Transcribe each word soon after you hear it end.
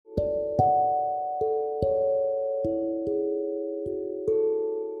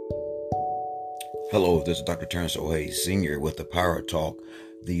Hello, this is Dr. Terrence O'Hay Sr. with the Power Talk,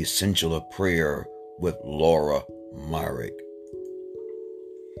 the Essential of Prayer with Laura Myrick.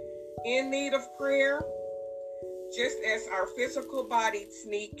 In need of prayer, just as our physical bodies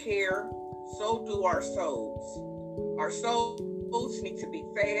need care, so do our souls. Our souls need to be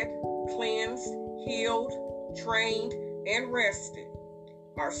fed, cleansed, healed, trained, and rested.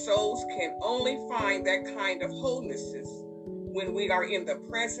 Our souls can only find that kind of wholeness when we are in the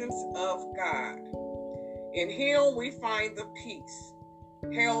presence of God. In Him, we find the peace,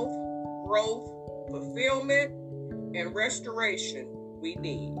 health, growth, fulfillment, and restoration we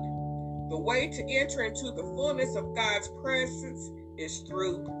need. The way to enter into the fullness of God's presence is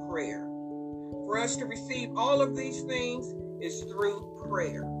through prayer. For us to receive all of these things is through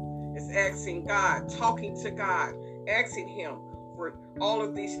prayer. It's asking God, talking to God, asking Him for all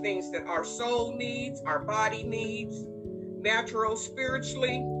of these things that our soul needs, our body needs, natural,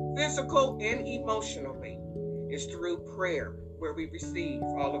 spiritually, physical, and emotionally. It's through prayer where we receive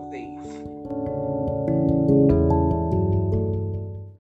all of these.